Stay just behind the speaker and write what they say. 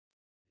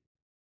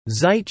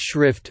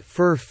Zeitschrift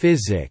für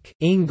Physik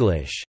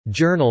English,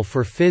 Journal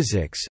for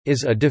Physics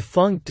is a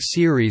defunct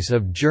series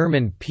of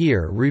German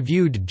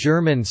peer-reviewed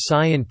German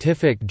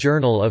scientific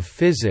journal of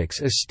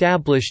physics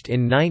established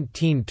in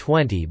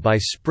 1920 by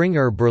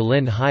Springer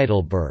Berlin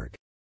Heidelberg.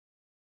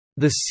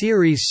 The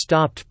series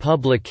stopped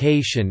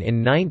publication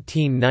in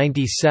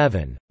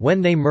 1997,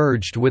 when they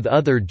merged with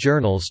other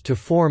journals to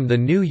form the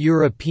new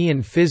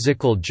European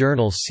Physical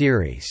Journal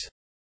series.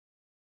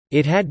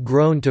 It had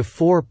grown to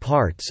 4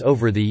 parts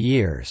over the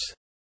years.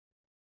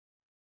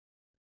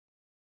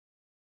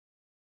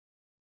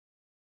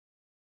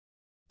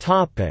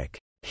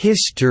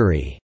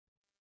 History.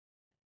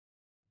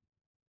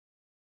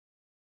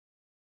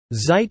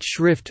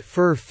 Zeitschrift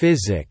für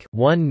Physik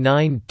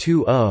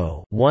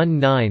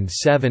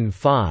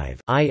 1920-1975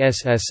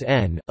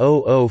 ISSN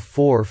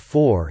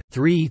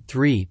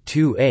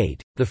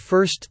 0044-3328. The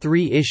first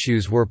 3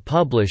 issues were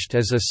published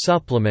as a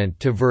supplement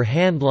to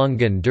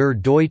Verhandlungen der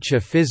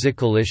Deutsche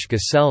Physikalische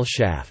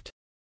Gesellschaft.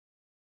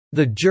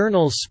 The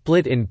journal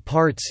split in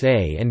parts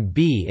A and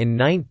B in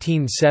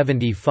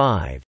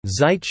 1975.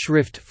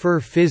 Zeitschrift für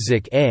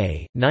Physik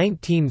A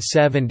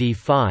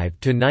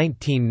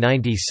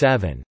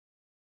 1975–1997.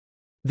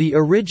 The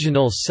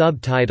original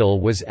subtitle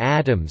was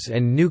Atoms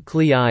and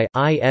Nuclei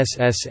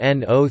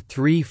ISSN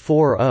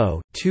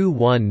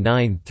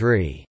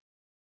 0340-2193.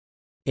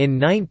 In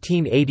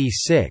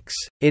 1986,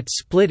 it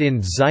split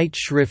in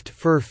Zeitschrift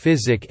für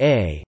Physik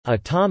A,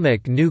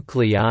 Atomic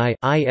Nuclei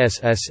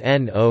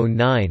ISSN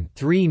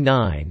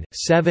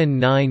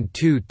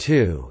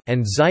 0939-7922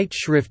 and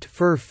Zeitschrift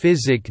für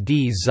Physik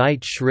D.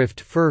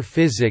 Zeitschrift für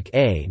Physik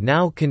A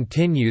now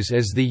continues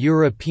as the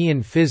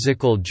European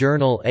Physical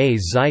Journal A.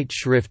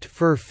 Zeitschrift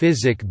für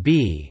Physik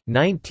B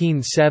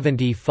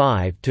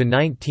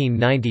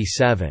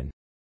 1975–1997.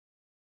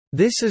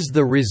 This is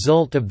the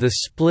result of the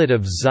split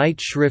of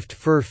Zeitschrift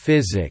für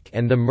Physik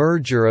and the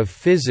merger of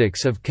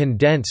Physics of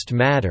Condensed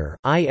Matter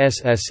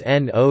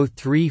ISSN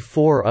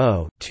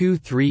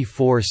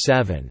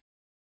 0340-2347.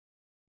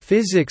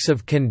 Physics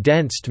of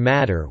Condensed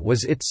Matter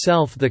was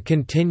itself the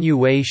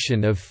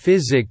continuation of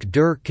Physik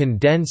der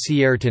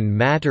kondensierten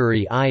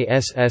Materie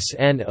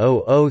ISSN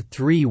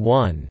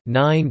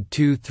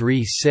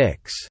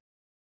 0031-9236.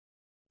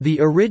 The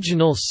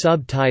original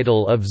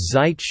subtitle of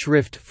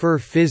Zeitschrift für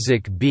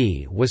Physik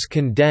B was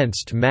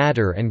Condensed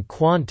Matter and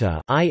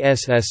Quanta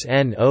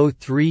ISSN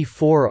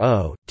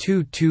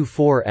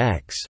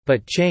 0340-224X,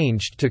 but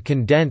changed to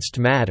Condensed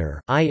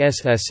Matter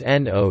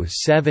ISSN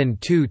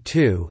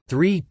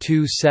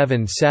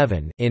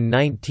 0722-3277 in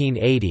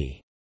 1980.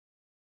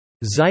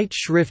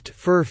 Zeitschrift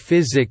für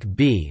Physik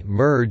B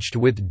merged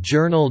with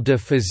Journal de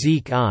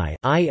Physique I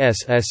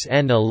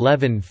ISSN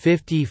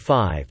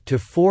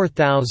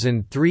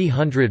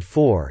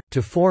 1155–4304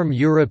 to form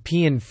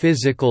European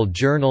Physical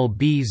Journal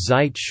B.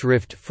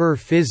 Zeitschrift für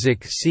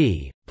Physik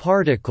C,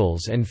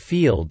 Particles and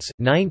Fields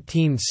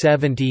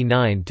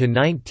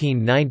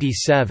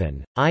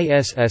 1979–1997,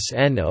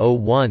 ISSN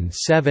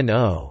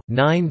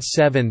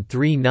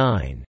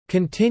 0170-9739,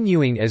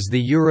 continuing as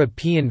the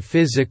European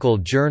Physical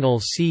Journal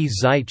C.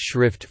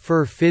 Zeitschrift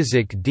für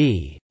Physik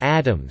D,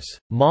 Atoms,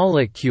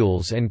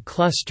 Molecules and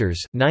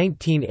Clusters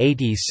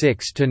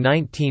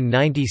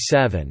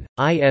 1986–1997,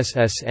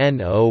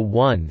 ISSN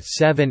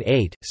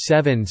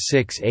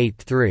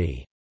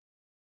 0178-7683.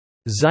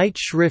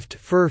 Zeitschrift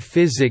für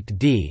Physik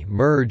D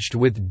merged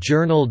with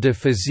Journal de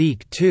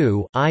Physique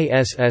II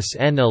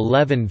ISSN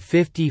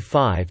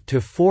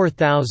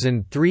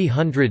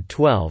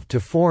 1155–4312 to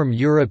form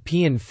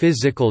European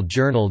Physical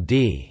Journal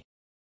D.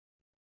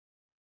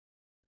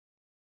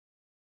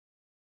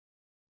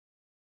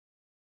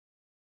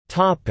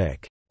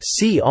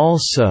 See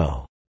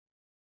also: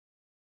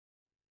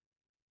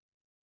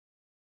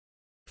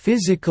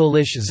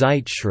 Physikalische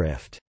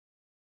Zeitschrift.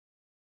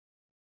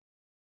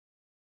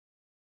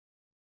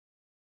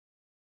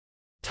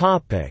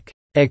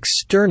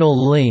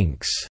 External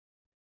links: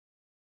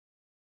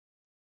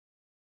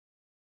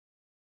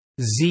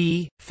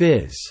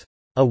 Z-Phys.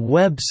 A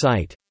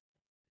website.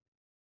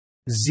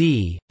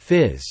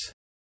 Z-Phys.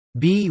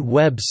 B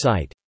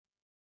website.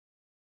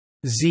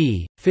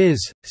 Z-Phys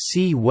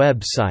C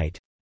website.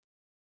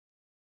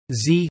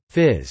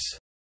 Z-Phys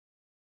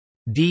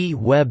D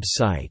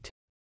website.